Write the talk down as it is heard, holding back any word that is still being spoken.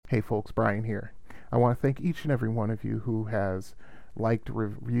Hey folks, Brian here. I want to thank each and every one of you who has liked,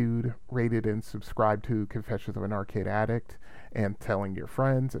 reviewed, rated, and subscribed to Confessions of an Arcade Addict and telling your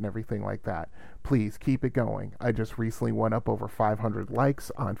friends and everything like that. Please keep it going. I just recently went up over 500 likes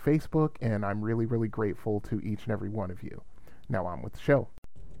on Facebook, and I'm really, really grateful to each and every one of you. Now on with the show.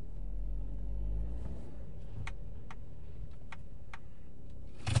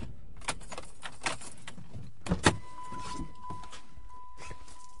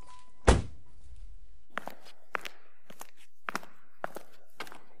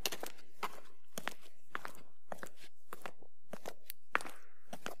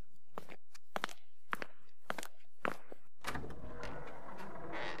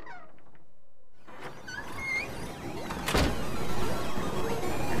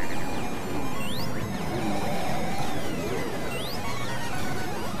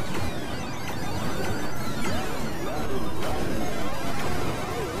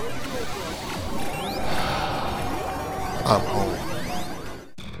 I'm home.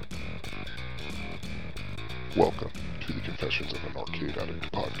 Welcome to the Confessions of an Arcade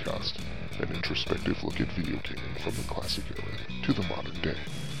Addict podcast, an introspective look at video gaming from the classic era to the modern day.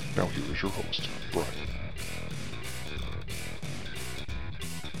 Now here is your host, Brian.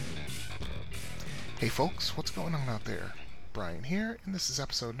 Hey folks, what's going on out there? Brian here, and this is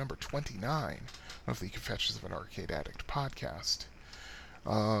episode number 29 of the Confessions of an Arcade Addict podcast.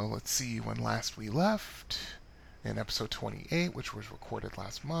 Let's see when last we left. In episode 28, which was recorded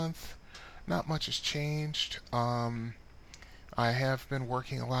last month. Not much has changed. I have been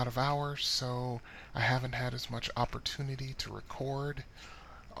working a lot of hours, so I haven't had as much opportunity to record.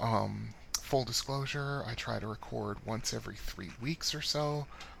 Full disclosure, I try to record once every 3 weeks or so,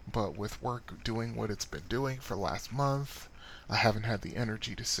 but with work doing what it's been doing for the last month, I haven't had the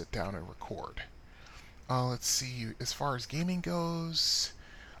energy to sit down and record. Let's see, as far as gaming goes,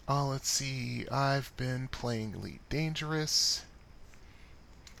 let's see, I've been playing Elite Dangerous.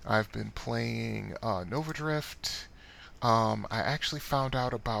 I've been playing Nova Drift. I actually found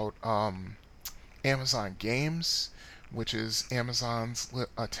out about Amazon Games, which is Amazon's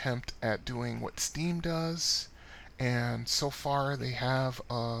attempt at doing what Steam does. And so far they have,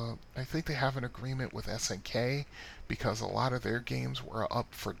 I think they have an agreement with SNK because a lot of their games were up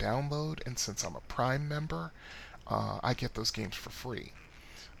for download. And since I'm a Prime member, I get those games for free.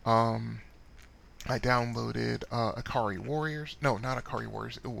 I downloaded Akari Warriors. No, not Akari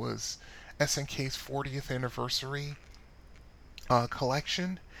Warriors. It was SNK's 40th anniversary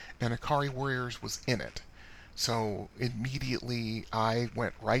collection, and Akari Warriors was in it. So immediately I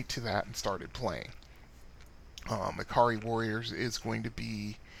went right to that and started playing. Akari Warriors is going to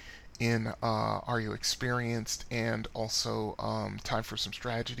be in Are You Experienced and also Time for Some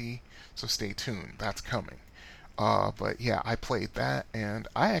Strategy, so stay tuned. That's coming. But yeah, I played that, and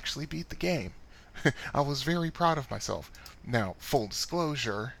I actually beat the game. I was very proud of myself. Now, full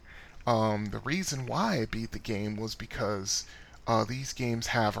disclosure, the reason why I beat the game was because these games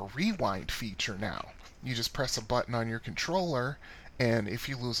have a rewind feature now. You just press a button on your controller, and if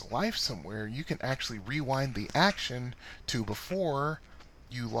you lose a life somewhere, you can actually rewind the action to before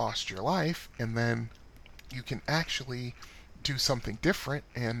you lost your life, and then you can actually do something different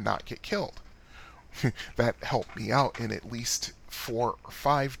and not get killed. That helped me out in at least 4 or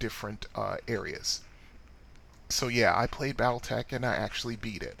 5 different areas. So yeah, I played Battletech and I actually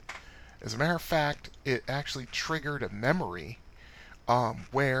beat it. As a matter of fact, it actually triggered a memory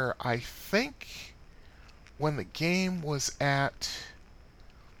where I think when the game was at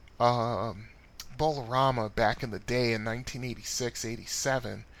Bolorama back in the day in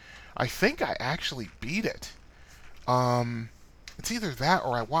 1986-87, I think I actually beat it. It's either that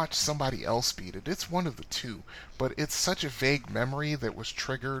or I watched somebody else beat it. It's one of the two. But it's such a vague memory that was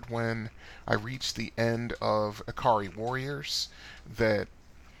triggered when I reached the end of Akari Warriors that,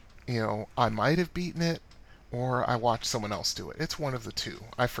 I might have beaten it or I watched someone else do it. It's one of the two.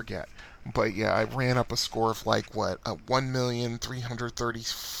 I forget. But yeah, I ran up a score of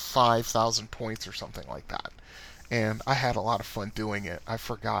 1,335,000 points or something like that. And I had a lot of fun doing it. I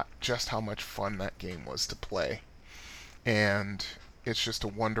forgot just how much fun that game was to play. And it's just a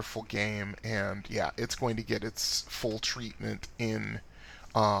wonderful game, and yeah, it's going to get its full treatment in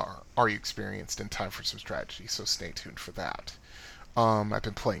Are You Experienced in Time for Some Strategy, so stay tuned for that. I've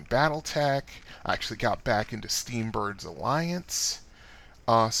been playing Battletech. I actually got back into Steambird's Alliance.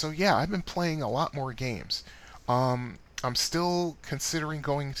 So yeah, I've been playing a lot more games. I'm still considering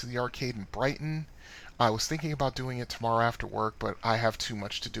going to the arcade in Brighton. I was thinking about doing it tomorrow after work, but I have too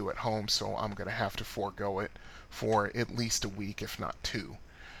much to do at home, so I'm going to have to forego it for at least a week, if not 2.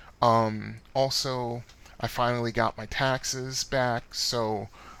 Also, I finally got my taxes back, so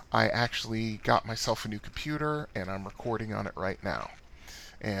I actually got myself a new computer and I'm recording on it right now.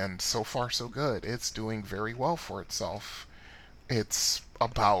 And so far so good. It's doing very well for itself. It's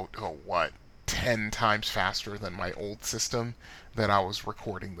about, 10 times faster than my old system that I was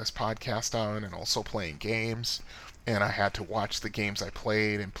recording this podcast on and also playing games. And I had to watch the games I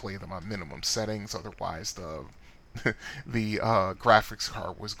played and play them on minimum settings, otherwise the graphics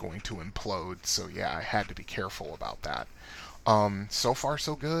card was going to implode. So yeah, I had to be careful about that. So far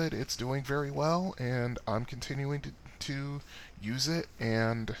so good. It's doing very well, and I'm continuing to use it,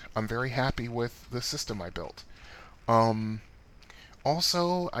 and I'm very happy with the system I built. Um,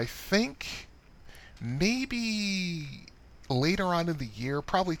 Also, I think maybe later on in the year,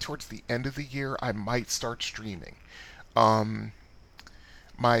 probably towards the end of the year, I might start streaming. Um,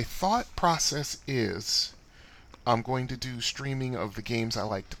 my thought process is I'm going to do streaming of the games I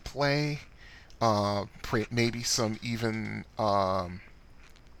like to play. Maybe some even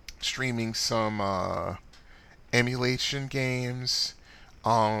streaming some emulation games,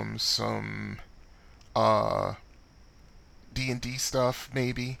 some uh, D&D stuff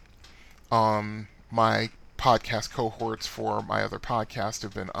maybe. My podcast cohorts for my other podcast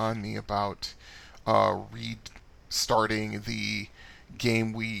have been on me about restarting the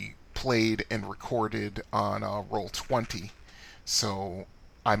game we played and recorded on Roll20. So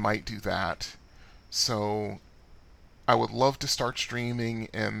I might do that. So I would love to start streaming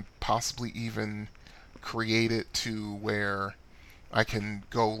and possibly even create it to where I can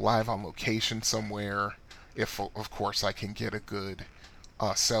go live on location somewhere if, of course, I can get a good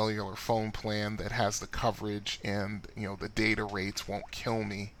cellular phone plan that has the coverage and the data rates won't kill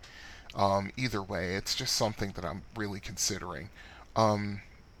me. Either way, it's just something that I'm really considering. Um,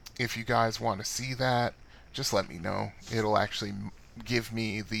 if you guys want to see that, just let me know. It'll actually give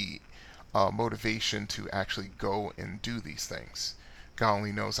me the motivation to actually go and do these things. God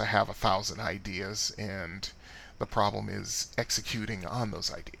only knows I have 1,000 ideas, and the problem is executing on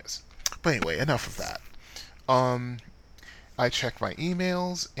those ideas. But anyway, enough of that. Um, I check my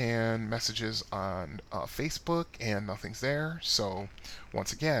emails and messages on Facebook, and nothing's there. So,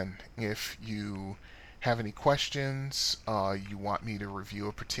 once again, if you have any questions, you want me to review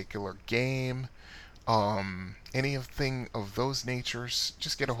a particular game, anything of those natures,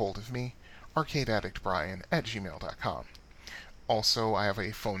 just get a hold of me, arcadeaddictbrian@gmail.com. Also, I have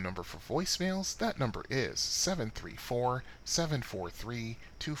a phone number for voicemails. That number is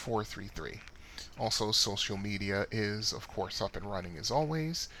 734-743-2433. Also, social media is, of course, up and running as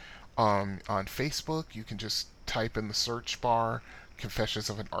always. On Facebook, you can just type in the search bar Confessions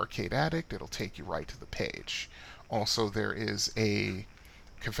of an Arcade Addict. It'll take you right to the page. Also, there is a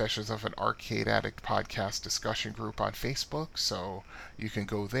Confessions of an Arcade Addict podcast discussion group on Facebook, so you can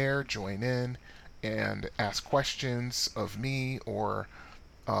go there, join in, and ask questions of me or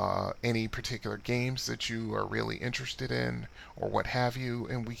any particular games that you are really interested in or what have you,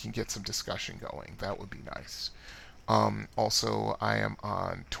 and we can get some discussion going. That would be nice. Also, I am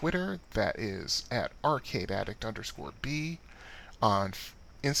on Twitter. That is at arcadeaddict_B. On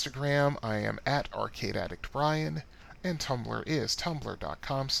Instagram, I am at arcadeaddictbrian. And Tumblr is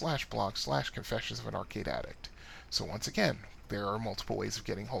tumblr.com/blog/Confessions of an Arcade Addict. So once again, there are multiple ways of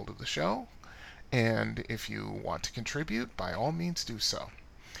getting hold of the show, and if you want to contribute, by all means do so.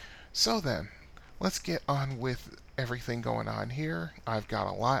 So then, let's get on with everything going on here. I've got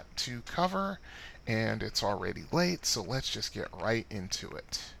a lot to cover, and it's already late, so let's just get right into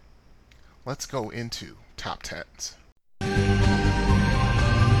it. Let's go into top 10s.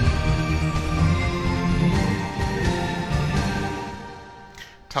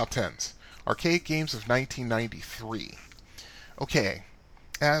 Top 10s. Arcade games of 1993. Okay,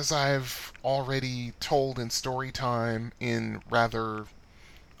 as I've already told in story time in rather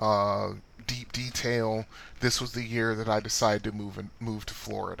deep detail, this was the year that I decided to move to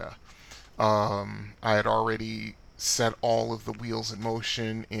Florida. I had already set all of the wheels in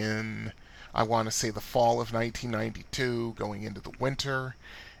motion in, I want to say, the fall of 1992, going into the winter,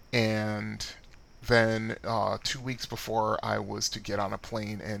 and then 2 weeks before I was to get on a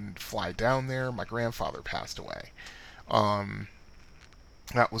plane and fly down there, my grandfather passed away.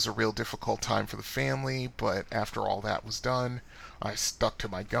 That was a real difficult time for the family, but after all that was done, I stuck to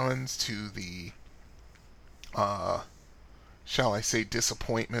my guns, to the, shall I say,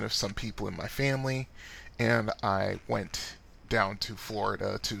 disappointment of some people in my family, and I went down to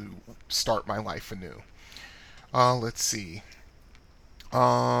Florida to start my life anew. Let's see.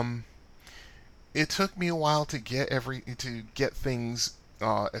 It took me a while to get things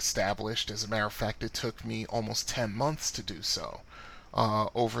established. As a matter of fact, it took me almost 10 months to do so.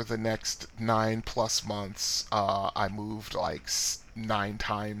 Over the next 9+ months, I moved like 9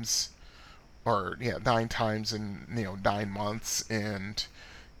 times, or yeah, 9 times in 9 months, and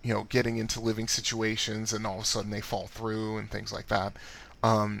getting into living situations, and all of a sudden they fall through and things like that.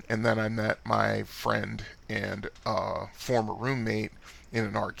 And then I met my friend and former roommate in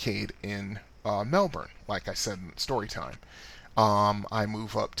an arcade in Melbourne, like I said in story time. I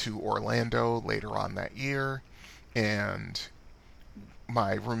move up to Orlando later on that year, and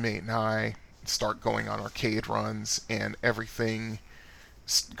my roommate and I start going on arcade runs, and everything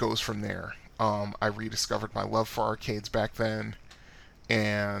goes from there. I rediscovered my love for arcades back then,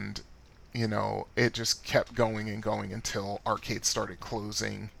 and it just kept going and going until arcades started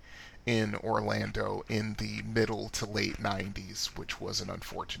closing in Orlando in the middle to late 90s, which was an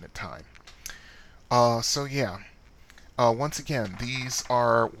unfortunate time. So yeah, once again, these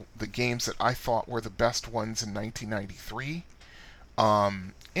are the games that I thought were the best ones in 1993.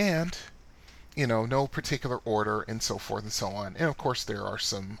 And no particular order, and so forth and so on. And of course, there are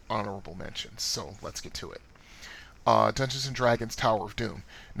some honorable mentions. So let's get to it. Dungeons and Dragons Tower of Doom.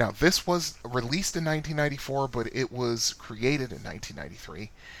 Now, this was released in 1994, but it was created in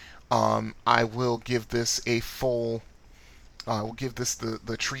 1993. I will give this a full. We'll give this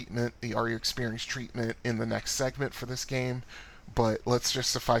the treatment, the Are You Experienced treatment in the next segment for this game. But let's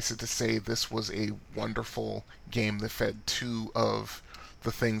just suffice it to say this was a wonderful game that fed two of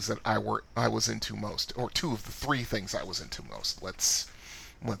the things that I was into most, or two of the three things I was into most. Let's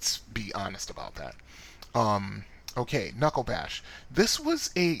be honest about that. Okay, Knuckle Bash. This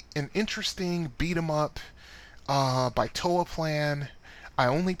was an interesting beat 'em up by Toaplan. I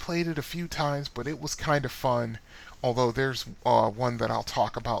only played it a few times, but it was kind of fun. Although there's one that I'll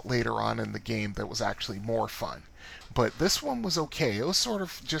talk about later on in the game that was actually more fun. But this one was okay. It was sort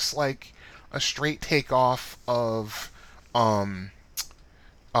of just like a straight takeoff of Final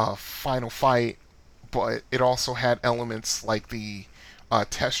Fight, but it also had elements like the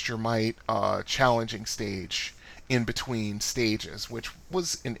Test Your Might challenging stage in between stages, which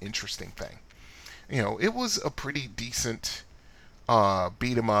was an interesting thing. It was a pretty decent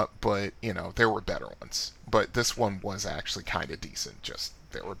beat 'em up, but there were better ones. But this one was actually kind of decent. Just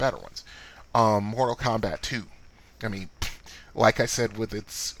there were better ones. Mortal Kombat 2. I mean, like I said, with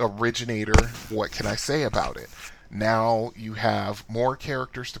its originator, what can I say about it? Now you have more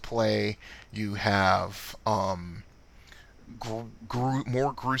characters to play. You have more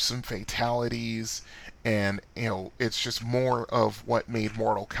gruesome fatalities, and it's just more of what made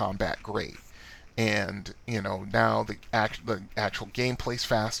Mortal Kombat great. And now the actual gameplay's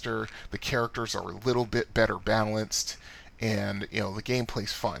faster. The characters are a little bit better balanced, and the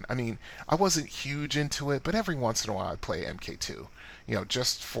gameplay's fun. I mean, I wasn't huge into it, but every once in a while I'd play MK2,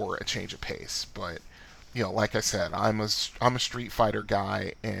 just for a change of pace. But like I said, I'm a Street Fighter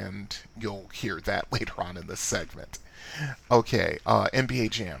guy, and you'll hear that later on in this segment. Okay, NBA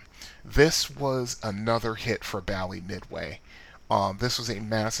Jam. This was another hit for Bally Midway. This was a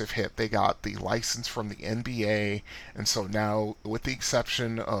massive hit. They got the license from the NBA, and so now, with the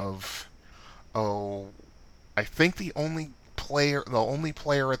exception of, I think the only player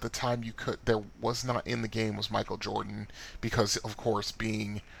at the time there was not in the game was Michael Jordan, because of course,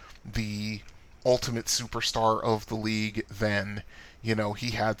 being the ultimate superstar of the league, then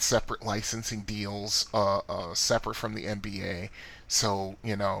he had separate licensing deals, separate from the NBA. So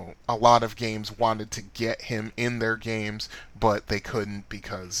a lot of games wanted to get him in their games, but they couldn't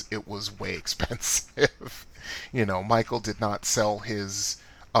because it was way expensive. Michael did not sell his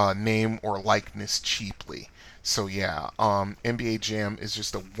name or likeness cheaply. So yeah, NBA Jam is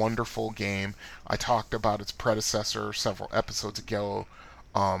just a wonderful game. I talked about its predecessor several episodes ago,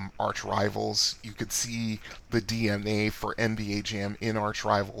 Arch Rivals. You could see the DNA for NBA Jam in Arch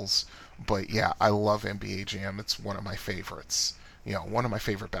Rivals. But yeah, I love NBA Jam. It's one of my favorites. One of my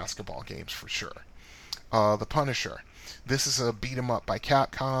favorite basketball games for sure. The Punisher. This is a beat 'em up by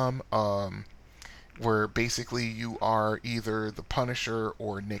Capcom, where basically you are either the Punisher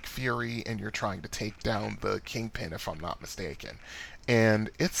or Nick Fury, and you're trying to take down the Kingpin, if I'm not mistaken. And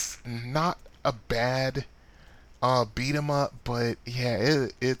it's not a bad beat 'em up, but yeah,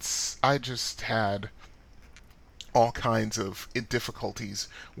 I just had all kinds of difficulties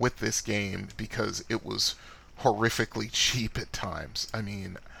with this game because it was horrifically cheap at times. I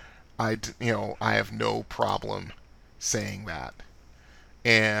mean, I have no problem saying that.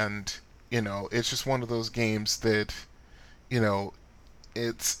 And, it's just one of those games that, you know,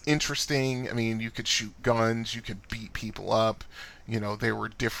 it's interesting. I mean, you could shoot guns, you could beat people up. There were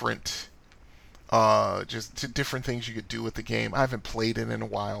different just to different things you could do with the game. I haven't played it in a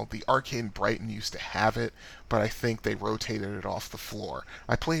while. The arcade in Brighton used to have it, but I think they rotated it off the floor.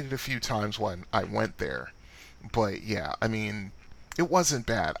 I played it a few times when I went there, but yeah, I mean, it wasn't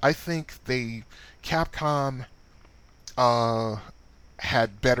bad. I think Capcom uh,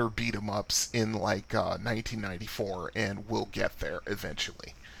 had better beat 'em ups in like 1994, and will get there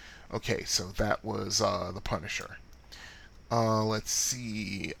eventually. Okay, so that was the Punisher. Let's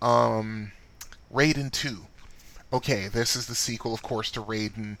see. Raiden 2. Okay, this is the sequel, of course, to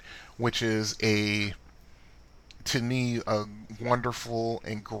Raiden, which is to me, a wonderful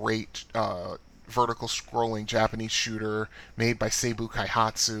and great vertical scrolling Japanese shooter made by Seibu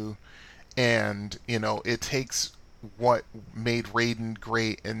Kaihatsu. And, it takes what made Raiden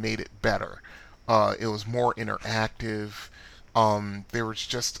great and made it better. It was more interactive. There was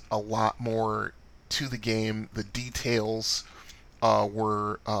just a lot more to the game. The details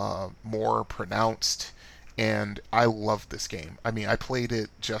were more pronounced, and I loved this game. I mean, I played it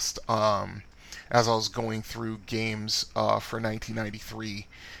just as I was going through games for 1993,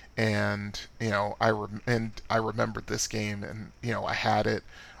 and I remembered this game, and I had it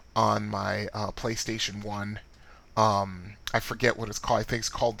on my PlayStation 1. I forget what it's called. I think it's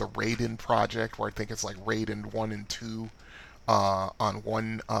called the Raiden Project, where I think it's like Raiden 1 and 2 on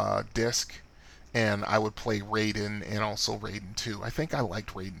one disc. And I would play Raiden and also Raiden 2. I think I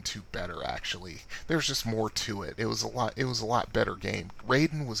liked Raiden 2 better, actually. There's just more to it. It was a lot better game.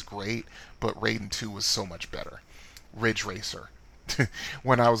 Raiden was great, but Raiden 2 was so much better. Ridge Racer.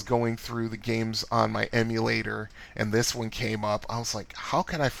 When I was going through the games on my emulator and this one came up, I was like, how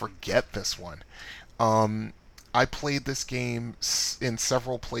can I forget this one? I played this game in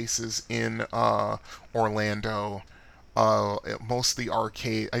several places in Orlando. Mostly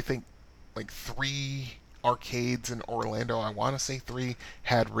arcade. I think like 3 arcades in Orlando. I want to say 3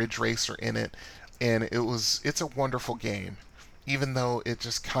 had Ridge Racer in it, and it's a wonderful game. Even though it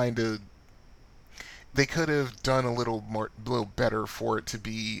just kind of they could have done a little better for it to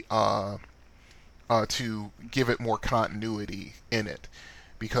be to give it more continuity in it,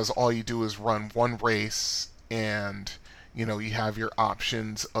 because all you do is run one race, and you have your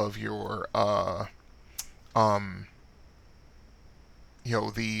options of your um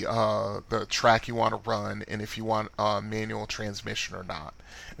the track you want to run, and if you want manual transmission or not.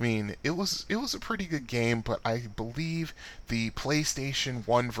 I mean, it was a pretty good game, but I believe the PlayStation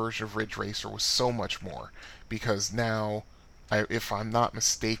 1 version of Ridge Racer was so much more, because now, if I'm not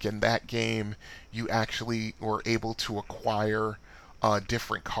mistaken, that game you actually were able to acquire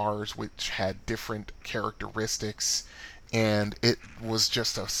different cars which had different characteristics, and it was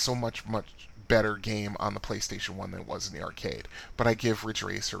just a so much better game on the PlayStation 1 than it was in the arcade. But I give Ridge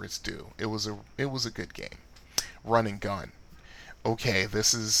Racer its due. It was a good game. Run and Gun. Okay,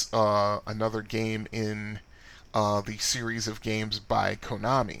 this is another game in the series of games by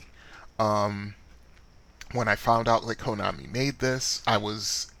Konami. When I found out that Konami made this, I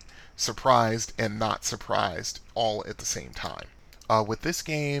was surprised and not surprised all at the same time. With this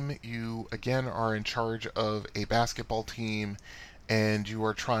game, you again are in charge of a basketball team, and you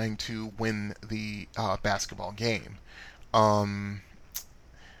are trying to win the basketball game. I'm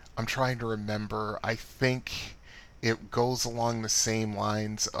trying to remember. I think it goes along the same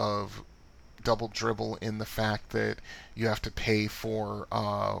lines of Double Dribble in the fact that you have to pay for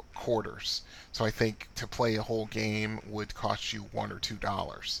quarters. So I think to play a whole game would cost you $1 or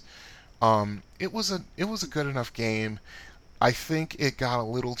 $2. It was a good enough game. I think it got a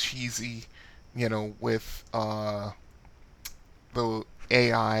little cheesy, with the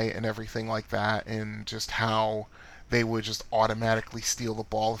AI and everything like that, and just how they would just automatically steal the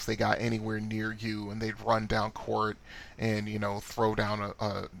ball if they got anywhere near you, and they'd run down court and throw down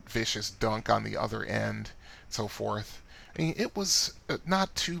a vicious dunk on the other end, so forth. I mean, it was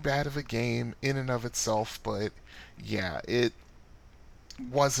not too bad of a game in and of itself, but yeah, it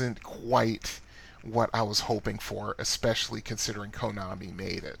wasn't quite what I was hoping for, especially considering Konami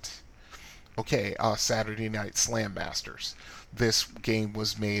made it. Okay, Saturday Night Slam Masters. This game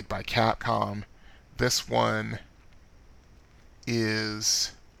was made by Capcom. This one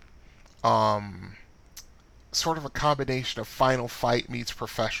is sort of a combination of Final Fight meets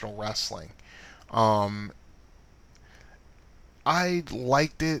professional wrestling. Um, I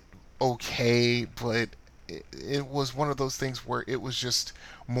liked it okay, but it was one of those things where it was just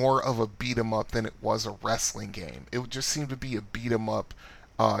more of a beat 'em up than it was a wrestling game. It just seemed to be a beat 'em up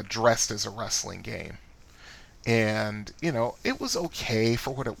dressed as a wrestling game. And it was okay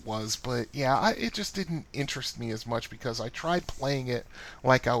for what it was, but yeah, it just didn't interest me as much, because I tried playing it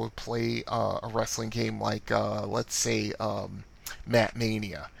like I would play a wrestling game, like let's say Matt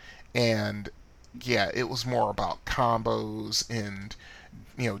Mania, and yeah, it was more about combos and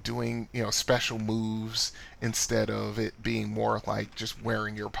doing special moves instead of it being more like just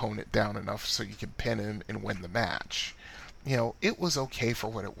wearing your opponent down enough so you can pin him and win the match. It was okay for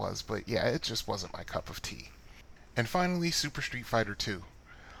what it was, but yeah, it just wasn't my cup of tea. And finally, Super Street Fighter 2.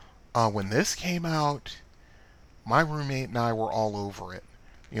 When this came out, my roommate and I were all over it.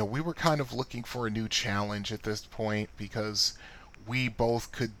 We were kind of looking for a new challenge at this point because we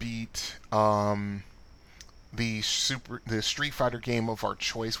both could beat the Street Fighter game of our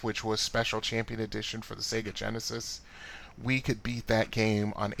choice, which was Special Champion Edition for the Sega Genesis. We could beat that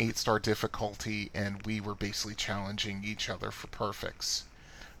game on 8-star difficulty, and we were basically challenging each other for perfects.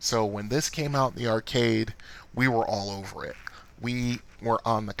 So when this came out in the arcade, we were all over it. We were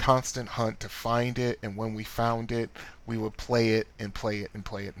on the constant hunt to find it, and when we found it, we would play it and play it and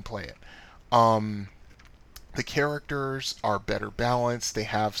play it and play it. Um, the characters are better balanced. They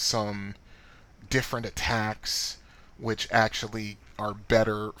have some different attacks, which actually are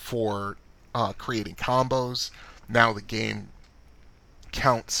better for creating combos. Now the game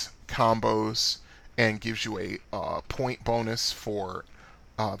counts combos and gives you a point bonus for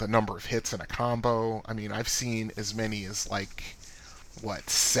the number of hits in a combo. I mean, I've seen as many as like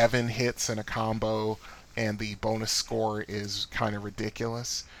 7 hits in a combo, and the bonus score is kind of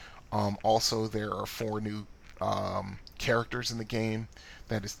ridiculous. Also, there are 4 new characters in the game.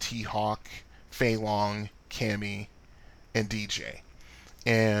 That is T-Hawk, Fei Long, Cammy, and DJ.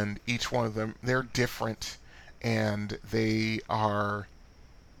 And each one of them, they're different, and they are.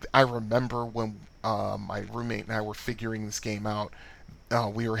 I remember when my roommate and I were figuring this game out,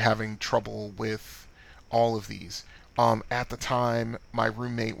 we were having trouble with all of these. At the time, my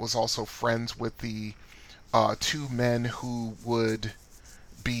roommate was also friends with the 2 men who would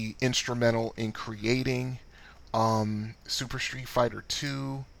be instrumental in creating Super Street Fighter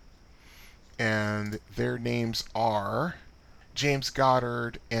 2, and their names are James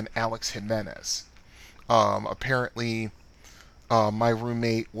Goddard and Alex Jimenez. Apparently, my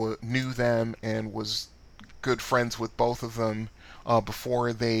roommate knew them and was good friends with both of them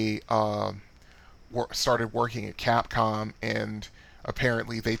before they started working at Capcom, and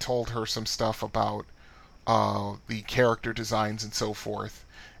apparently they told her some stuff about the character designs and so forth.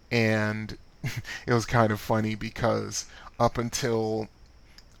 And it was kind of funny because up until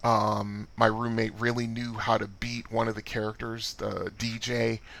my roommate really knew how to beat one of the characters, the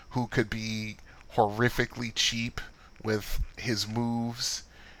DJ, who could be horrifically cheap with his moves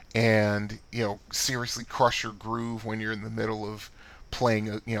and seriously crush your groove when you're in the middle of playing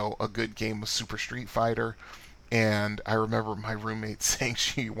a good game of Super Street Fighter. And I remember my roommate saying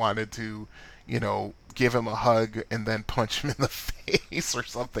she wanted to give him a hug and then punch him in the face or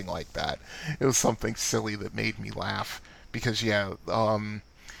something like that. It was something silly that made me laugh because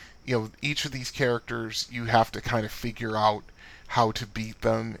each of these characters you have to kind of figure out how to beat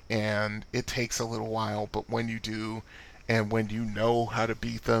them, and it takes a little while, but when you do, and when you know how to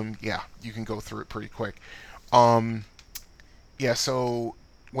beat them, yeah, you can go through it pretty quick. Um, yeah, so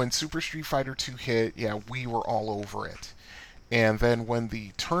when Super Street Fighter 2 hit, yeah, we were all over it. And then when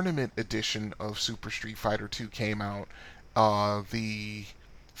the tournament edition of Super Street Fighter 2 came out, the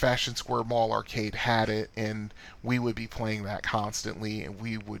Fashion Square Mall arcade had it, and we would be playing that constantly, and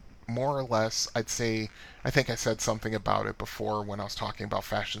we would more or less, I'd say, I think I said something about it before when I was talking about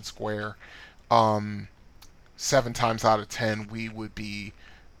Fashion Square. Um, 7 times out of 10, we would be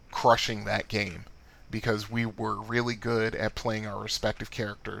crushing that game because we were really good at playing our respective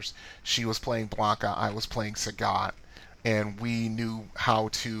characters. She was playing Blanca, I was playing Sagat, and we knew how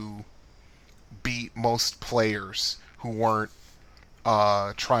to beat most players who weren't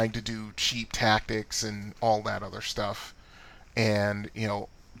trying to do cheap tactics and all that other stuff. And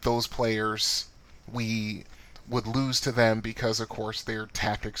those players, we would lose to them because of course their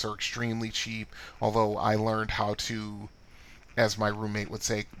tactics are extremely cheap, although I learned how to, as my roommate would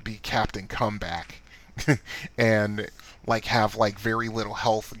say, be Captain Comeback and have very little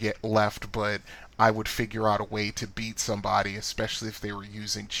health get left, but I would figure out a way to beat somebody, especially if they were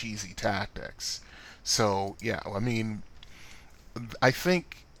using cheesy tactics. So yeah, I mean, I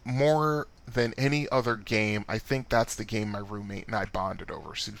think more than any other game, I think that's the game my roommate and I bonded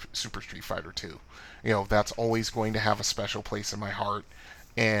over, Super Street Fighter 2. That's always going to have a special place in my heart,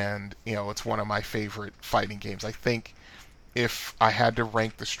 and it's one of my favorite fighting games. I think if I had to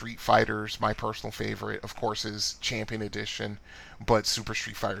rank the Street Fighters, my personal favorite, of course, is Champion Edition, but Super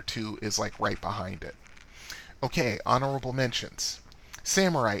Street Fighter 2 is right behind it. Okay, honorable mentions.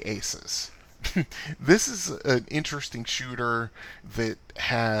 Samurai Aces. This is an interesting shooter that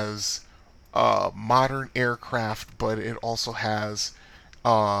has modern aircraft, but it also has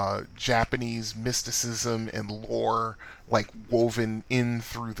Japanese mysticism and lore like woven in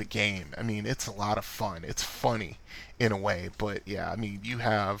through the game. I mean, it's a lot of fun. It's funny in a way, but yeah, I mean, you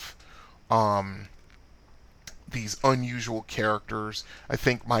have um, these unusual characters. I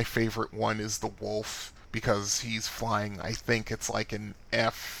think my favorite one is the wolf because he's flying. I think it's like an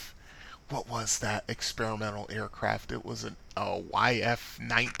F. What was that experimental aircraft? It was a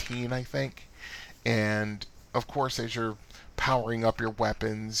YF-19, I think. And of course, as you're powering up your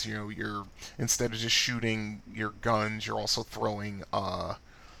weapons, you're instead of just shooting your guns, you're also throwing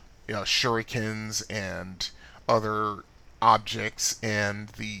shurikens and other objects, and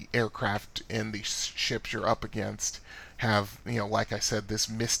the aircraft and the ships you're up against have, like I said, this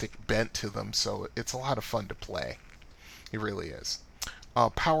mystic bent to them, so it's a lot of fun to play. It really is.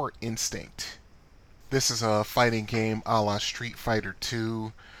 Power Instinct. This is a fighting game a la Street Fighter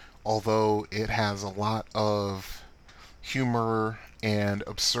 2, although it has a lot of humor and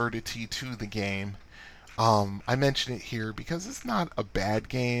absurdity to the game. I mention it here because it's not a bad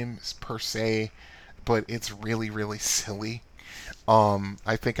game per se, but it's really, really silly.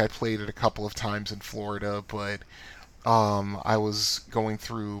 I think I played it a couple of times in Florida, but I was going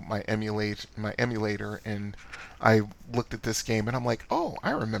through my emulator, and I looked at this game, and I'm like, oh,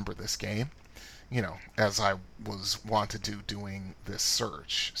 I remember this game. As I was wont to do doing this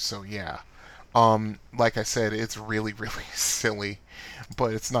search. So yeah, like I said, it's really, really silly,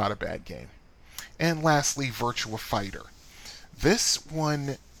 but it's not a bad game. And lastly, Virtua Fighter. This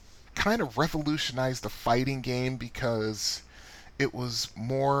one kind of revolutionized the fighting game because it was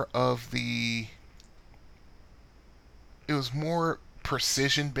more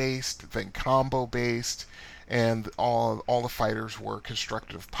precision based than combo based, and all the fighters were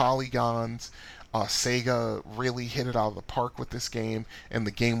constructed of polygons. Sega really hit it out of the park with this game, and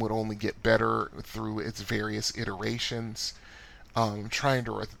the game would only get better through its various iterations. I'm trying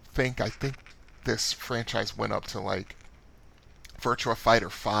to think. I think this franchise went up to like Virtua Fighter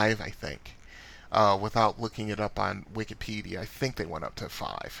 5, I think. Without looking it up on Wikipedia, I think they went up to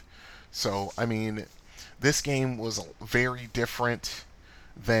 5. So, I mean, this game was very different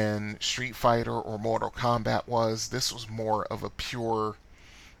than Street Fighter or Mortal Kombat was. This was more of a pure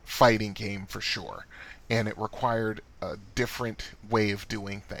fighting game for sure, and it required a different way of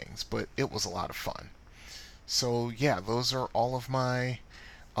doing things, but it was a lot of fun. So yeah, those are all of my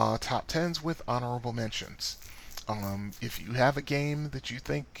top 10s with honorable mentions. If you have a game that you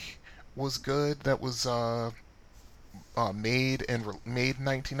think was good that was made in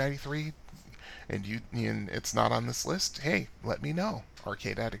 1993 and it's not on this list, hey, let me know.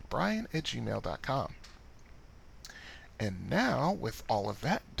 arcadeaddictbrian@gmail.com. And now, with all of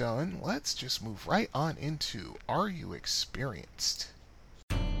that done, let's just move right on into Are You Experienced?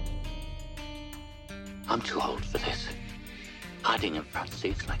 I'm too old for this. Hiding in front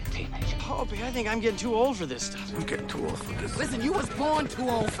seats like a teenager. Opie, I think I'm getting too old for this stuff. I'm getting too old for this. Listen, you was born too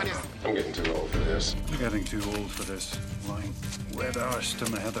old for this. I'm getting too old for this. I'm getting too old for this. Lying wet arsed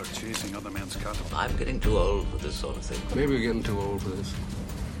in the heather chasing other men's cattle. I'm getting too old for this sort of thing. Maybe we're getting too old for this.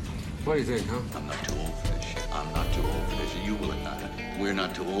 What do you think, huh? I'm not too old for this shit. I'm not too old for this shit. You will not. We're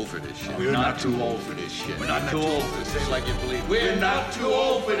not too old for this shit. We're not too old for this shit. We're not too old for this. Say it like you believe. We're not too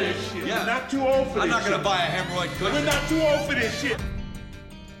old for this shit. Yeah. We're not too old for this shit. I'm not gonna buy a hemorrhoid cushion. We're not too old for this shit.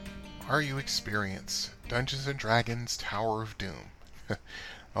 Are You Experienced? Dungeons & Dragons Tower of Doom.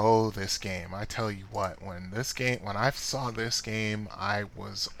 Oh, this game. I tell you what, when I saw this game, I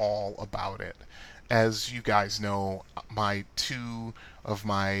was all about it. As you guys know, two of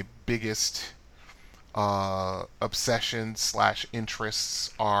my biggest obsessions /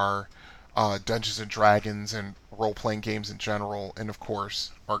 interests are Dungeons & Dragons and role-playing games in general, and of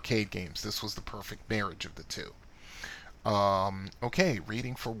course, arcade games. This was the perfect marriage of the two. Okay,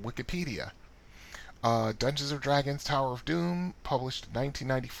 reading from Wikipedia. Dungeons & Dragons Tower of Doom, published in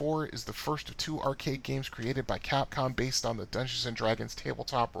 1994, is the first of 2 arcade games created by Capcom based on the Dungeons & Dragons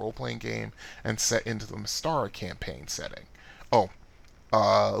tabletop role-playing game and set into the Mystara campaign setting. Oh,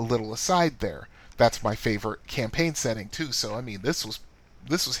 a little aside there. That's my favorite campaign setting too, so I mean this was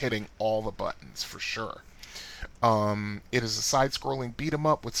hitting all the buttons for sure. It is a side-scrolling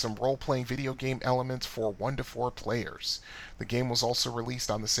beat-em-up with some role-playing video game elements for 1 to 4 players. The game was also released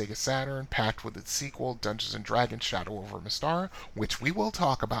on the Sega Saturn, packed with its sequel, Dungeons & Dragons Shadow over Mystara, which we will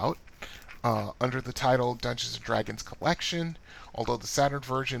talk about, under the title Dungeons & Dragons Collection, although the Saturn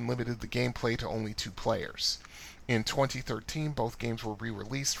version limited the gameplay to only 2 players. In 2013, both games were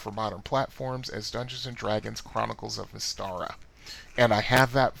re-released for modern platforms as Dungeons & Dragons Chronicles of Mystara. And I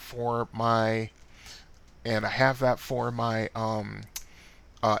have that for my Xbox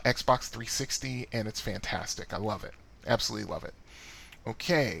 360, and it's fantastic. I love it. Absolutely love it.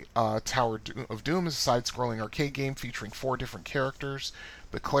 Okay, Tower of Doom is a side-scrolling arcade game featuring 4 different characters: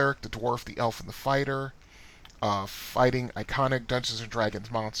 the cleric, the dwarf, the elf, and the fighter, fighting iconic Dungeons &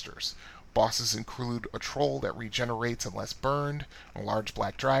 Dragons monsters. Bosses include a troll that regenerates unless burned, a large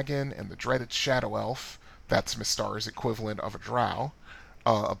black dragon, and the dreaded shadow elf, that's Mistar's equivalent of a drow,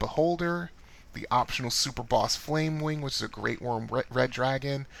 a beholder, the optional super boss Flamewing, which is a great worm red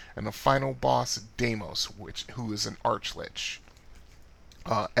dragon, and the final boss Deimos, who is an archlich.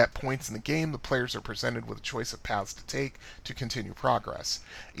 At points in the game, the players are presented with a choice of paths to take to continue progress.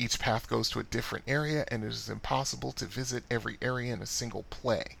 Each path goes to a different area, and it is impossible to visit every area in a single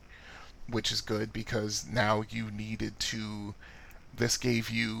play, which is good because now you needed to. This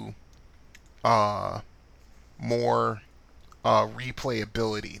gave you more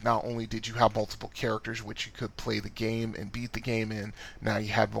replayability. Not only did you have multiple characters which you could play the game and beat the game in, now you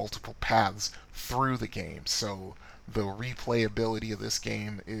had multiple paths through the game. So the replayability of this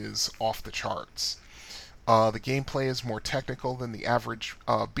game is off the charts. The gameplay is more technical than the average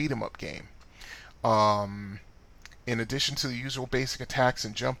beat-em-up game. In addition to the usual basic attacks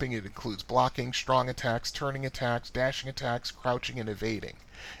and jumping, it includes blocking, strong attacks, turning attacks, dashing attacks, crouching, and evading.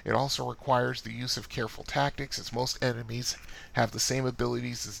 It also requires the use of careful tactics, as most enemies have the same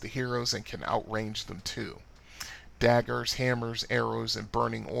abilities as the heroes and can outrange them too. Daggers, hammers, arrows, and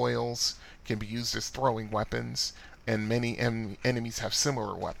burning oils can be used as throwing weapons, and many enemies have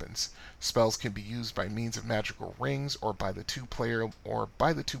similar weapons. Spells can be used by means of magical rings or by the two playable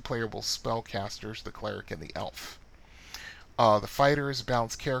spellcasters, the cleric and the elf. The fighter is a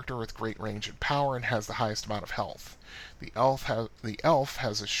balanced character with great range and power and has the highest amount of health. The elf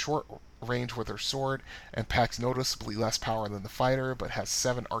has a short range with her sword and packs noticeably less power than the fighter, but has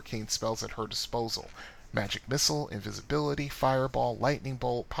 7 arcane spells at her disposal: Magic Missile, Invisibility, Fireball, Lightning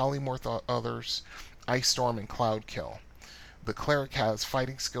Bolt, Polymorph Others, Ice Storm, and Cloud Kill. The cleric has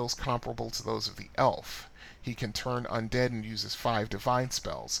fighting skills comparable to those of the elf. He can turn undead and uses 5 divine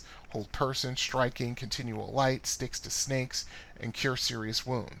spells: Hold Person, Striking, Continual Light, Sticks to Snakes, and Cure Serious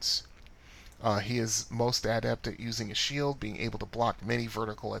Wounds. He is most adept at using a shield, being able to block many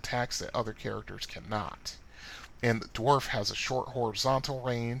vertical attacks that other characters cannot. And the dwarf has a short horizontal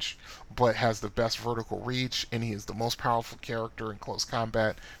range, but has the best vertical reach, and he is the most powerful character in close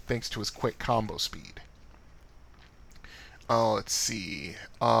combat thanks to his quick combo speed. Let's see.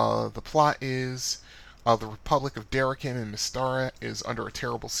 The plot is the Republic of Darrican and Mystara is under a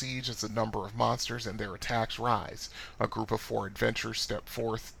terrible siege as the number of monsters and their attacks rise. A group of 4 adventurers step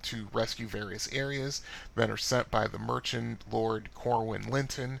forth to rescue various areas, then are sent by the merchant Lord Corwin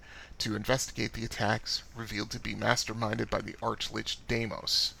Linton to investigate the attacks, revealed to be masterminded by the Archlich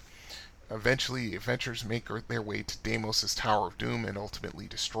Deimos. Eventually, the adventurers make their way to Deimos' Tower of Doom and ultimately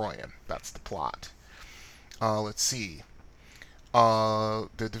destroy him. That's the plot. Let's see. The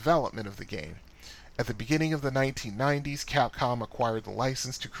development of the game. At the beginning of the 1990s, Capcom acquired the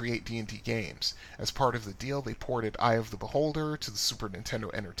license to create D&D games. As part of the deal, they ported Eye of the Beholder to the Super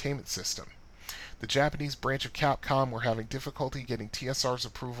Nintendo Entertainment System. The Japanese branch of Capcom were having difficulty getting TSR's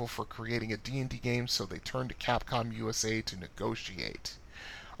approval for creating a D&D game, so they turned to Capcom USA to negotiate.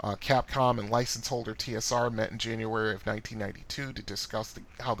 Capcom and license holder TSR met in January of 1992 to discuss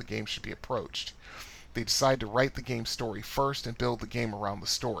how the game should be approached. They decided to write the game story first and build the game around the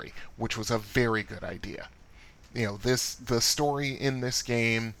story, which was a very good idea. The story in this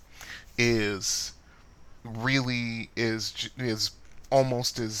game is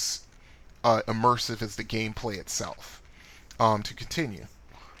almost as immersive as the gameplay itself. To continue,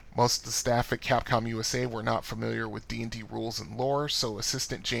 most of the staff at Capcom USA were not familiar with D&D rules and lore, so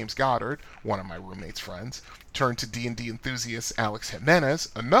assistant James Goddard, one of my roommate's friends, turned to D&D enthusiast Alex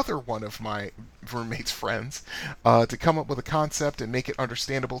Jimenez, another one of my roommate's friends, to come up with a concept and make it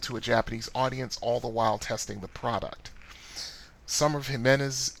understandable to a Japanese audience, all the while testing the product. Some of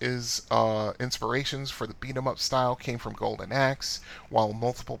Jimenez's inspirations for the beat-em-up style came from Golden Axe, while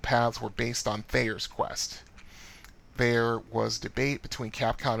multiple paths were based on Thayer's Quest. There was debate between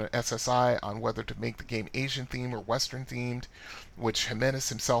Capcom and SSI on whether to make the game Asian-themed or Western-themed, which Jimenez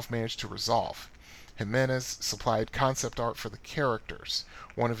himself managed to resolve. Jimenez supplied concept art for the characters.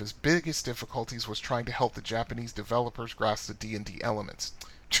 One of his biggest difficulties was trying to help the Japanese developers grasp the D&D elements.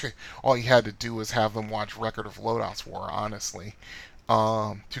 All you had to do was have them watch Record of Lodoss War, honestly.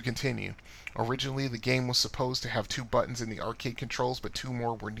 To continue. Originally, the game was supposed to have 2 buttons in the arcade controls, but 2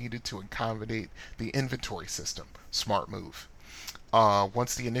 more were needed to accommodate the inventory system. Smart move.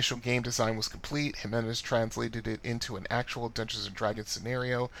 Once the initial game design was complete, Jimenez translated it into an actual Dungeons & Dragons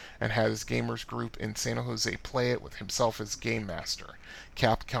scenario and had his gamers group in San Jose play it with himself as game master.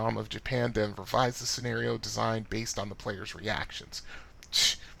 Capcom of Japan then revised the scenario design based on the players' reactions.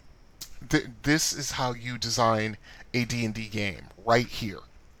 This is how you design a D&D game, right here.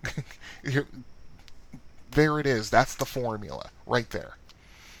 There it is. That's the formula, right there.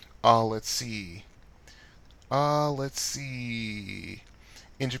 Let's see.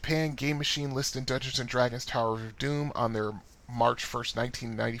 In Japan, Game Machine listed Dungeons & Dragons Tower of Doom on their March 1st,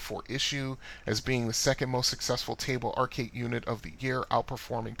 1994 issue as being the second most successful table arcade unit of the year,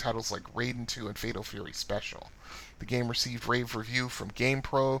 outperforming titles like Raiden 2 and Fatal Fury Special. The game received rave review from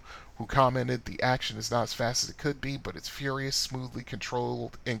GamePro, who commented, "The action is not as fast as it could be, but it's furious, smoothly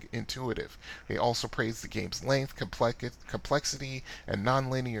controlled, and intuitive." They also praised the game's length, complexity, and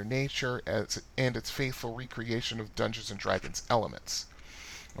non-linear nature, and its faithful recreation of Dungeons & Dragons elements.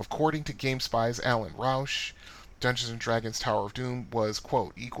 According to GameSpy's Alan Roush, Dungeons & Dragons Tower of Doom was,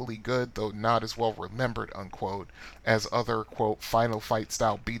 quote, equally good, though not as well remembered, unquote, as other, quote, Final Fight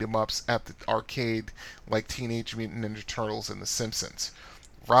style beat-em-ups at the arcade like Teenage Mutant Ninja Turtles and The Simpsons.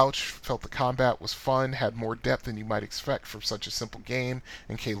 Rouch felt the combat was fun, had more depth than you might expect from such a simple game,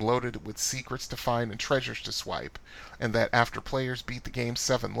 and came loaded with secrets to find and treasures to swipe, and that after players beat the game's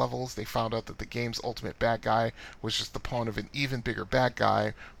 7 levels, they found out that the game's ultimate bad guy was just the pawn of an even bigger bad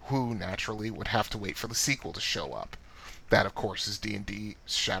guy, who, naturally, would have to wait for the sequel to show up. That, of course, is D&D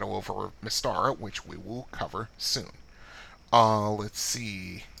Shadow over Mystara, which we will cover soon. Let's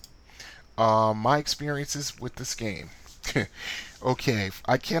see. My experiences with this game. Okay,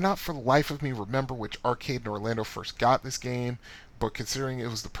 I cannot for the life of me remember which arcade in Orlando first got this game, but considering it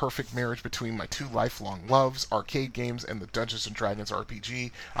was the perfect marriage between my two lifelong loves, arcade games and the Dungeons & Dragons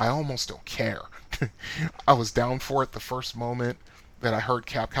RPG, I almost don't care. I was down for it the first moment that I heard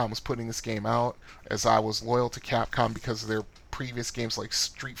Capcom was putting this game out, as I was loyal to Capcom because of their previous games like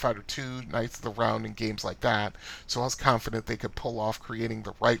Street Fighter II, Knights of the Round, and games like that, so I was confident they could pull off creating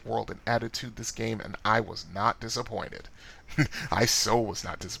the right world and attitude this game, and I was not disappointed. I so was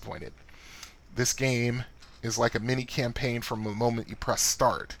not disappointed. This game is like a mini campaign from the moment you press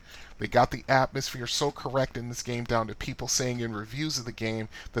start. They got the atmosphere so correct in this game down to people saying in reviews of the game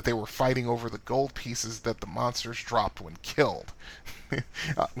that they were fighting over the gold pieces that the monsters dropped when killed.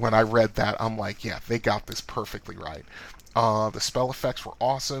 When I read that, I'm like, yeah, they got this perfectly right. The spell effects were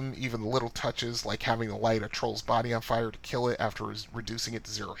awesome, even the little touches like having to light a troll's body on fire to kill it after reducing it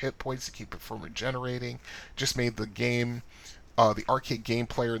to 0 hit points to keep it from regenerating, just made the game, the arcade game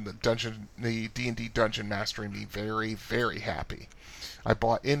player and the D&D Dungeon Master in me very, very happy. I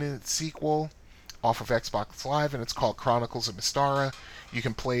bought in its sequel off of Xbox Live, and it's called Chronicles of Mystara. You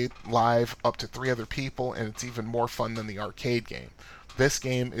can play live up to 3 other people, and it's even more fun than the arcade game. This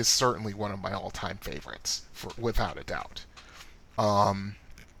game is certainly one of my all-time favorites, without a doubt.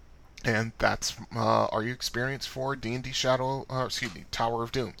 And that's our experience for D&D Tower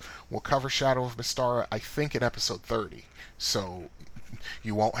of Doom. We'll cover Shadow of Mystara, I think, in episode 30. So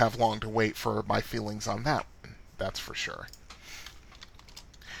you won't have long to wait for my feelings on that one. That's for sure.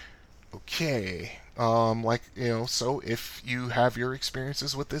 Okay. So if you have your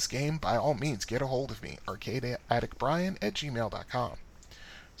experiences with this game, by all means, get a hold of me. arcadeaddictbrian@gmail.com.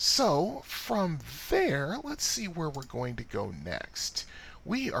 So, from there, let's see where we're going to go next.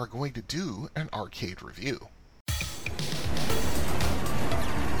 We are going to do an arcade review.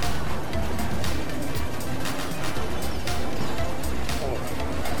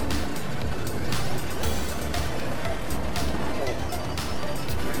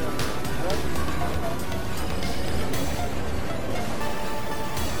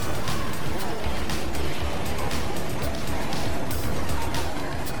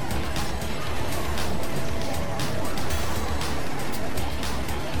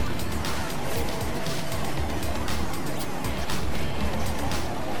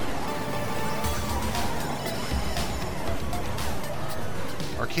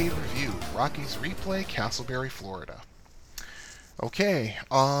 Arcade review, Rocky's Replay, Castleberry, Florida. Okay,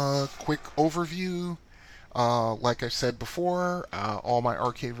 quick overview. Like I said before, all my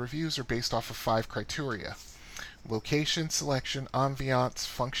arcade reviews are based off of 5 criteria: location, selection, ambiance,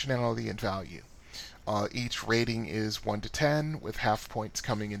 functionality, and value. Each rating is 1 to 10, with half points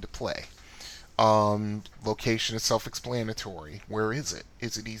coming into play. Location is self-explanatory. Where is it?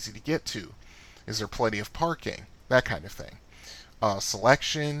 Is it easy to get to? Is there plenty of parking? That kind of thing.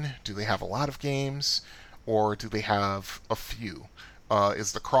 Selection, do they have a lot of games, or do they have a few?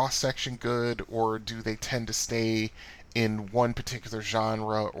 Is the cross-section good, or do they tend to stay in one particular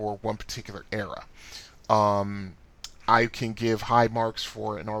genre or one particular era? I can give high marks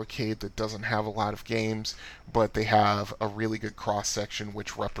for an arcade that doesn't have a lot of games, but they have a really good cross-section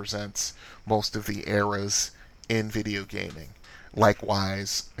which represents most of the eras in video gaming.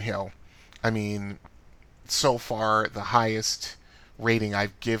 Likewise, so far the highest rating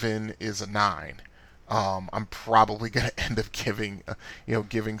I've given is a 9. I'm probably going to end up giving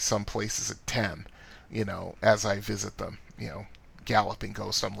some places a 10, as I visit them. Galloping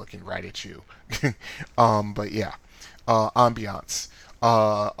Ghost, I'm looking right at you. But yeah, ambiance.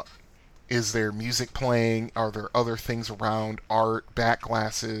 Is there music playing? Are there other things around? Art, back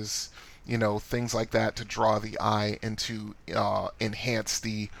glasses, things like that to draw the eye and to enhance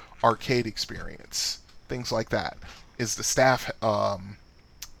the arcade experience. Things like that. Is the staff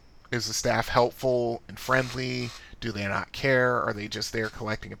helpful and friendly? Do they not care? Are they just there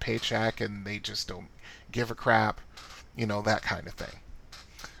collecting a paycheck and they just don't give a crap? That kind of thing.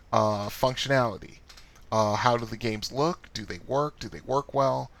 Functionality. How do the games look? Do they work? Do they work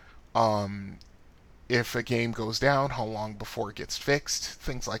well? If a game goes down, how long before it gets fixed?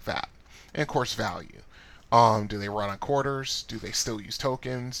 Things like that. And of course, value. Do they run on quarters? Do they still use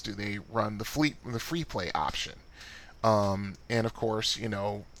tokens? Do they run the free play option? And of course,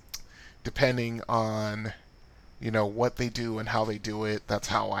 depending on what they do and how they do it, that's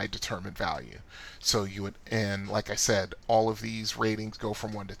how I determine value. So and like I said, all of these ratings go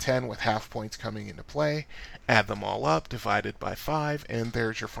from 1 to 10 with half points coming into play. Add them all up, divided by 5, and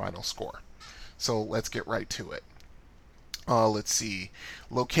there's your final score. So let's get right to it. Let's see.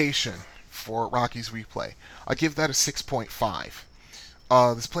 Location for Rocky's Replay. I give that a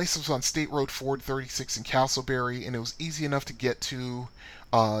 6.5. This place was on State Road 436 in Castleberry, and it was easy enough to get to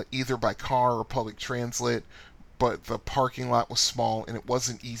either by car or public transit, but the parking lot was small and it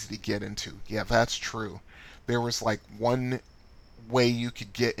wasn't easy to get into. Yeah, that's true. There was like one way you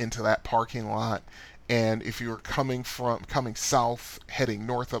could get into that parking lot, and if you were coming south, heading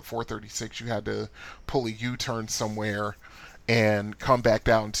north up 436, you had to pull a U-turn somewhere and come back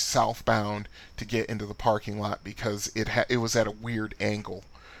down to southbound to get into the parking lot because it was at a weird angle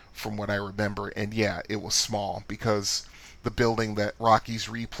from what I remember. And yeah, it was small because the building that Rocky's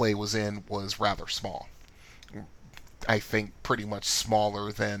Replay was in was rather small. I think pretty much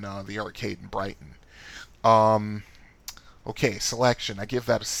smaller than the arcade in Brighton. Okay, selection. I give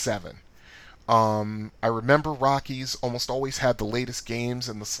that a 7. I remember Rocky's almost always had the latest games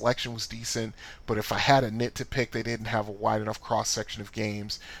and the selection was decent, but if I had a nit to pick, they didn't have a wide enough cross-section of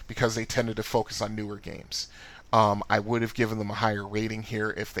games because they tended to focus on newer games. I would have given them a higher rating here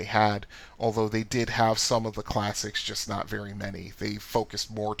if they had, although they did have some of the classics, just not very many. They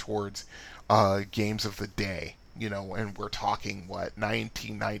focused more towards games of the day. And we're talking,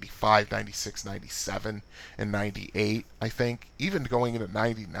 1995, 96, 97, and 98, I think. Even going into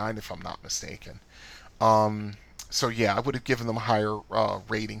 99, if I'm not mistaken. So yeah, I would have given them a higher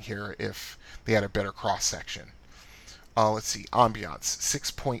rating here if they had a better cross-section. Let's see, ambiance,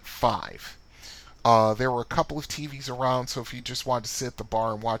 6.5. There were a couple of TVs around, so if you just wanted to sit at the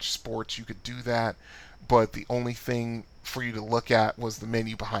bar and watch sports, you could do that. But the only thing for you to look at was the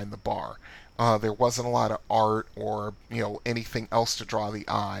menu behind the bar. There wasn't a lot of art or anything else to draw the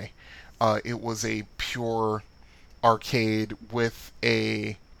eye. It was a pure arcade with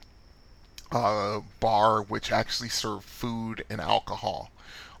a bar which actually served food and alcohol.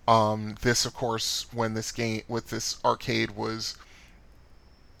 This, of course, when this arcade was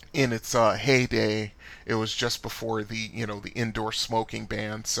in its heyday, it was just before the indoor smoking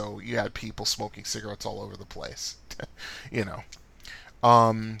ban, so you had people smoking cigarettes all over the place.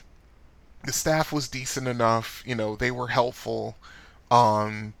 The staff was decent enough, they were helpful,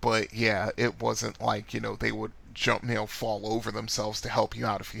 but yeah, it wasn't like, they would fall over themselves to help you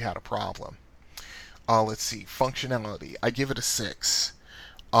out if you had a problem. Let's see, functionality. I give it a 6.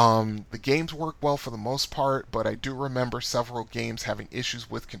 The games work well for the most part, but I do remember several games having issues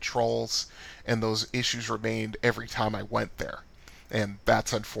with controls, and those issues remained every time I went there, and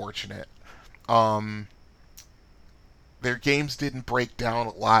that's unfortunate. Their games didn't break down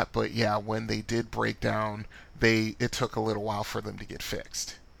a lot, but yeah, when they did break down, it took a little while for them to get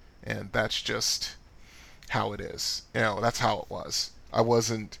fixed. And that's just how it is. That's how it was.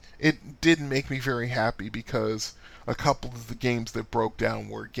 It didn't make me very happy because a couple of the games that broke down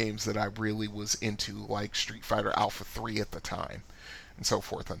were games that I really was into, like Street Fighter Alpha 3 at the time, and so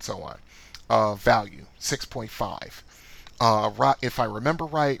forth and so on. Value, 6.5. If I remember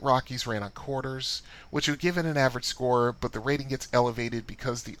right, Rocky's ran on quarters, which would give it an average score, but the rating gets elevated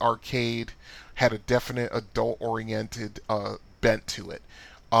because the arcade had a definite adult-oriented bent to it.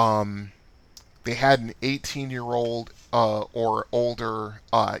 They had an 18-year-old or older.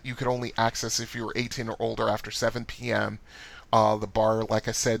 You could only access if you were 18 or older after 7 p.m. The bar, like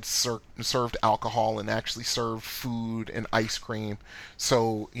I said, served alcohol and actually served food and ice cream.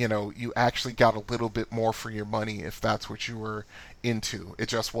 So, you actually got a little bit more for your money if that's what you were into. It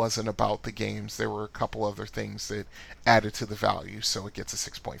just wasn't about the games. There were a couple other things that added to the value, so it gets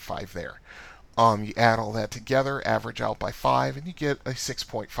a 6.5 there. You add all that together, average out by 5, and you get a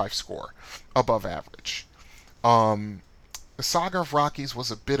 6.5 score, above average. The Saga of Rockies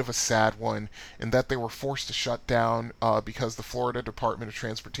was a bit of a sad one in that they were forced to shut down because the Florida Department of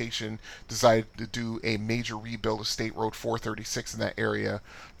Transportation decided to do a major rebuild of State Road 436 in that area,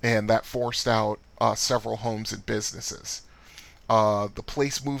 and that forced out several homes and businesses. The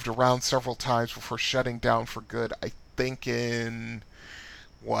place moved around several times before shutting down for good, I think in,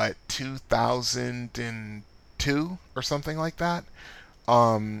 2002 or something like that.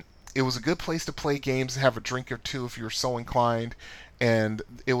 It was a good place to play games and have a drink or two if you were so inclined, and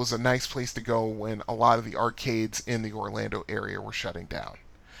it was a nice place to go when a lot of the arcades in the Orlando area were shutting down.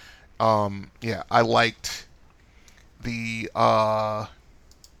 I liked the the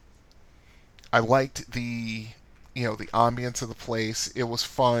ambience of the place. It was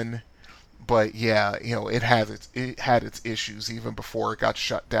fun, but it had its issues even before it got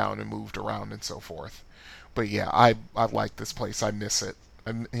shut down and moved around and so forth. But I like this place. I miss it.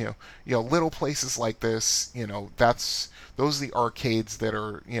 And little places like this, those are the arcades that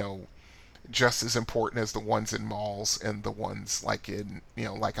are just as important as the ones in malls and the ones like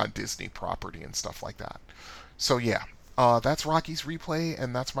like on Disney property and stuff like that. So that's Rocky's Replay,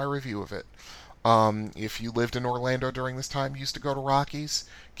 and that's my review of it. If you lived in Orlando during this time, used to go to Rocky's,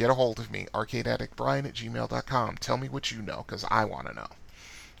 get a hold of me, arcadeaddictbrian@gmail.com. Tell me what you know, because I want to know.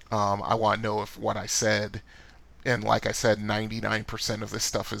 I want to know if what I said, and like I said, 99% of this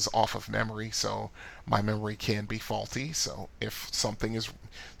stuff is off of memory, so my memory can be faulty. So if something's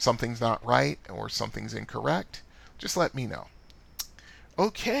not right or something's incorrect, just let me know.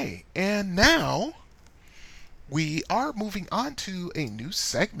 Okay, and now we are moving on to a new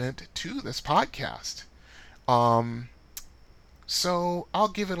segment to this podcast. So I'll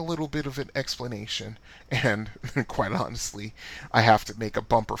give it a little bit of an explanation, and quite honestly, I have to make a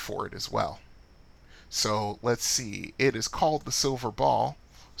bumper for it as well. So let's see. It is called the Silver Ball,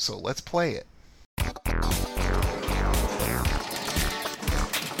 so let's play it.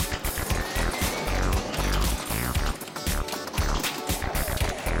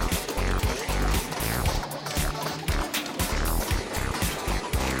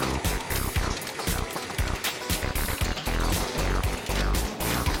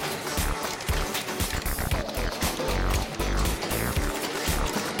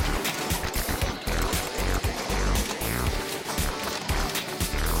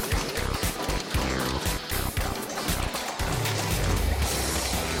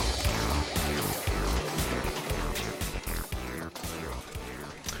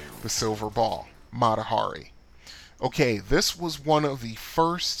 The Silver Ball, Mata Hari. Okay, this was one of the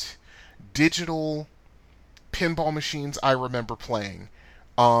first digital pinball machines I remember playing.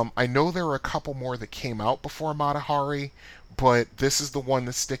 I know there are a couple more that came out before Mata Hari, but this is the one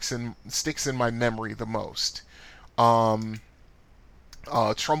that sticks in my memory the most. Trumbull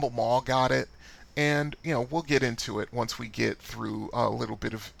Mall got it, and we'll get into it once we get through a little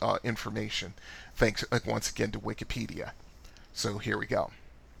bit of information. Thanks once again to Wikipedia. So here we go.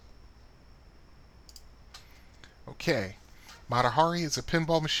 Okay, Mata Hari is a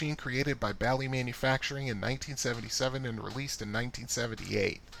pinball machine created by Bally Manufacturing in 1977 and released in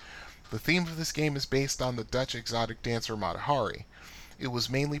 1978. The theme of this game is based on the Dutch exotic dancer Mata Hari. It was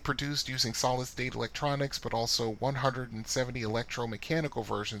mainly produced using solid-state electronics, but also 170 electromechanical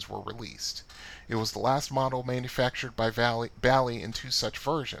versions were released. It was the last model manufactured by Bally in 2 such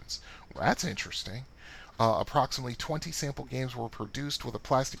versions. Well, that's interesting. Approximately 20 sample games were produced with a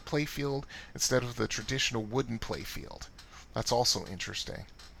plastic playfield instead of the traditional wooden playfield. That's also interesting.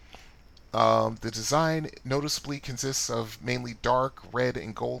 The design noticeably consists of mainly dark, red,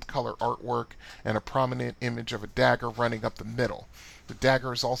 and gold color artwork and a prominent image of a dagger running up the middle. The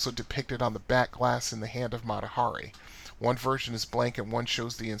dagger is also depicted on the back glass in the hand of Mata Hari. One version is blank and one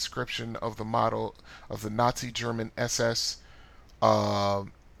shows the inscription of the motto of the Nazi German SS.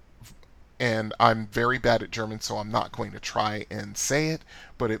 And I'm very bad at German, so I'm not going to try and say it,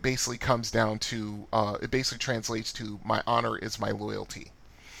 but it basically comes down to, it basically translates to, my honor is my loyalty.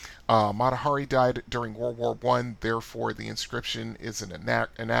 Mata Hari died during World War I, therefore the inscription is an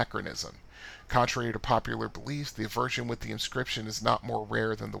anachronism. Contrary to popular beliefs, the version with the inscription is not more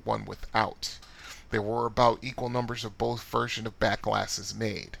rare than the one without. There were about equal numbers of both versions of back glasses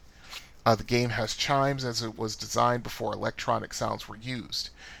made. The game has chimes as it was designed before electronic sounds were used.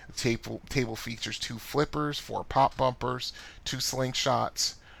 The table features 2 flippers, 4 pop bumpers, 2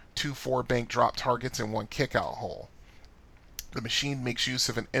 slingshots, 2 4-bank drop targets, and 1 kickout hole. The machine makes use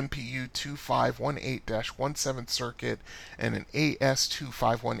of an MPU 2518-17 circuit and an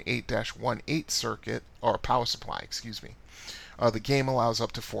AS2518-18 circuit, or power supply, excuse me. The game allows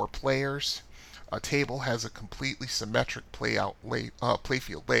up to 4 players. A table has a completely symmetric playfield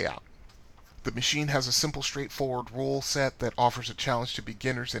layout. The machine has a simple, straightforward rule set that offers a challenge to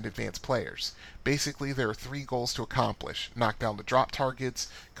beginners and advanced players. Basically, there are 3 goals to accomplish: knock down the drop targets,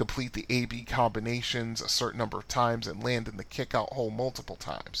 complete the A-B combinations a certain number of times, and land in the kick-out hole multiple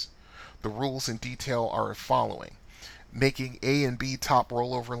times. The rules in detail are as following: making A and B top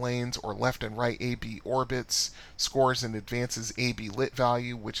rollover lanes or left and right A-B orbits, scores and advances A-B lit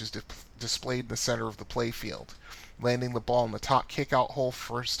value, which is displayed in the center of the playfield. Landing the ball in the top kickout hole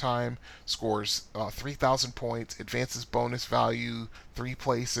first time scores 3,000 points, advances bonus value 3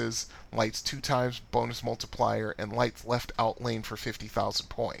 places, lights 2 times bonus multiplier, and lights left out lane for 50,000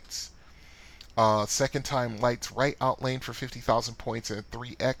 points. Second time, lights right out lane for 50,000 points and a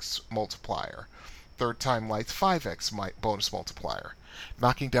 3x multiplier. Third time, lights 5x bonus multiplier.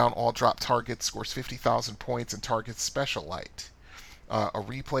 Knocking down all drop targets scores 50,000 points and targets special light. A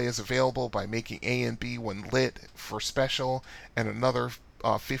replay is available by making A and B when lit for special, and another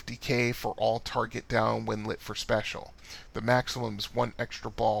 50k for all target down when lit for special. The maximum is 1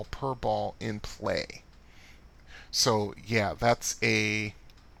 extra ball per ball in play. So yeah, that's that's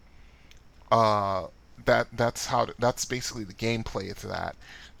basically the gameplay to that.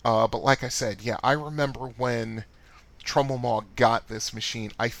 But like I said, yeah, I remember when Trumbull Mall got this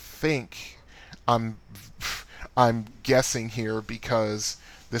machine. I think I'm guessing here because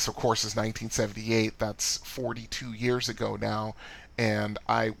this, of course, is 1978. That's 42 years ago now, and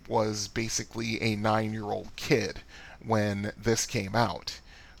I was basically a 9-year-old kid when this came out.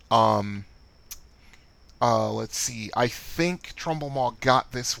 Let's see. I think Trumbull Mall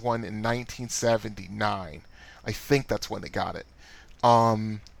got this one in 1979. I think that's when they got it.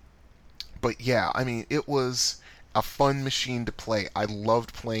 But yeah, I mean, it was a fun machine to play. I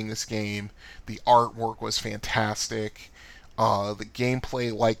loved playing this game. The artwork was fantastic. The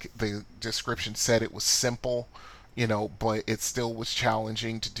gameplay, like the description said, it was simple, but it still was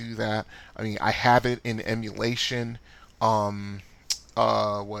challenging to do that. I mean, I have it in emulation. Future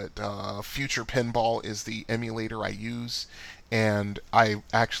Pinball is the emulator I use, and I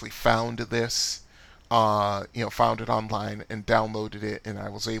actually found this, found it online and downloaded it, and I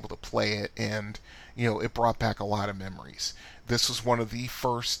was able to play it, and it brought back a lot of memories. This was one of the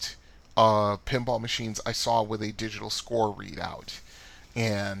first pinball machines I saw with a digital score readout,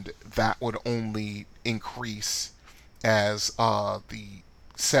 and that would only increase as the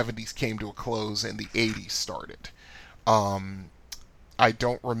 70s came to a close and the 80s started. I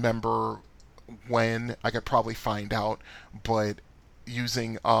don't remember when. I could probably find out, but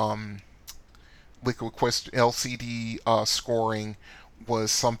using Liquid Quest LCD scoring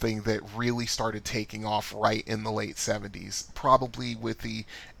was something that really started taking off right in the late 70s, probably with the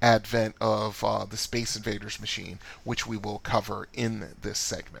advent of the Space Invaders machine, which we will cover in this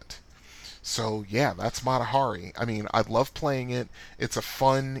segment. So yeah, that's Mata Hari. I mean, I love playing it. It's a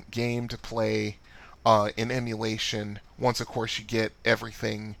fun game to play in emulation, once of course you get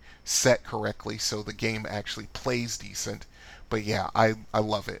everything set correctly so the game actually plays decent. But yeah, I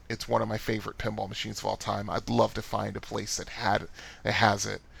love it. It's one of my favorite pinball machines of all time. I'd love to find a place that has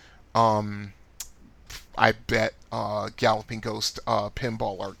it. I bet Galloping Ghost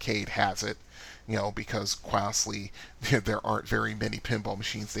Pinball Arcade has it, because quite honestly, there aren't very many pinball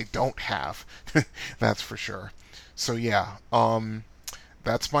machines they don't have. That's for sure. So yeah,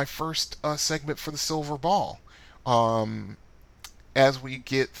 that's my first segment for the Silver Ball. As we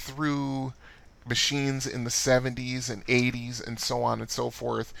get through machines in the 70s and 80s and so on and so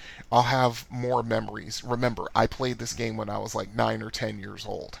forth, I'll have more memories. Remember, I played this game when I was like 9 or 10 years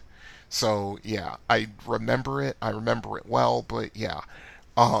old. So yeah, I remember it. I remember it well, but yeah,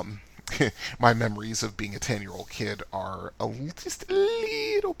 my memories of being a 10-year-old kid are just a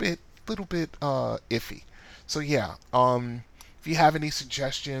little bit iffy. So yeah, if you have any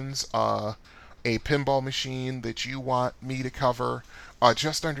suggestions, a pinball machine that you want me to cover,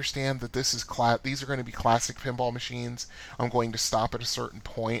 just understand that these are going to be classic pinball machines. I'm going to stop at a certain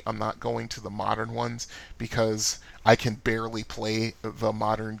point. I'm not going to the modern ones because I can barely play the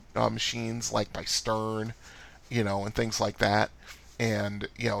modern machines like by Stern, and things like that. And,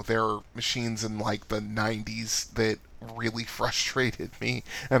 there are machines in like the 90s that really frustrated me,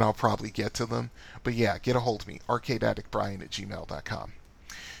 and I'll probably get to them. But yeah, get a hold of me, arcadeaddictbrian@gmail.com.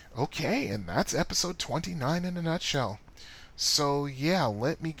 Okay, and that's episode 29 in a nutshell. So yeah,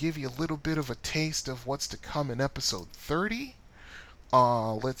 let me give you a little bit of a taste of what's to come in episode 30.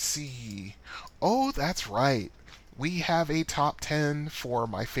 Let's see. Oh, that's right. We have a top 10 for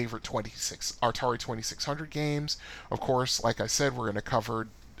my favorite Atari 2600 games. Of course, like I said, we're going to cover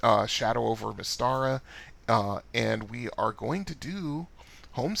Shadow over Mystara, and we are going to do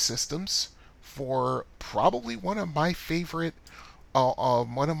home systems for probably one of my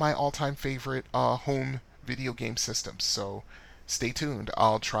all-time favorite home video game systems. So stay tuned.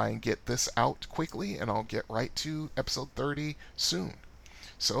 I'll try and get this out quickly, and I'll get right to episode 30 soon.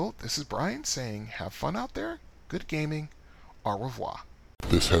 So this is Brian saying, have fun out there, good gaming, au revoir.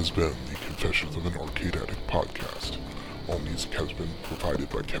 This has been the Confessions of an Arcade Addict podcast. All music has been provided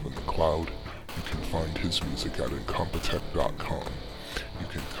by Kevin MacLeod. You can find his music at incompetech.com. You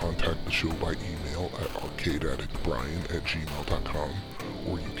can contact the show by email at arcadeaddictbrian@gmail.com,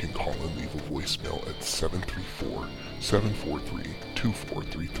 or you can call and leave a voicemail at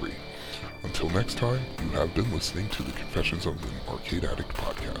 734-743-2433. Until next time, you have been listening to the Confessions of an Arcade Addict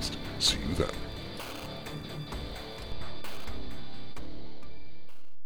podcast. See you then.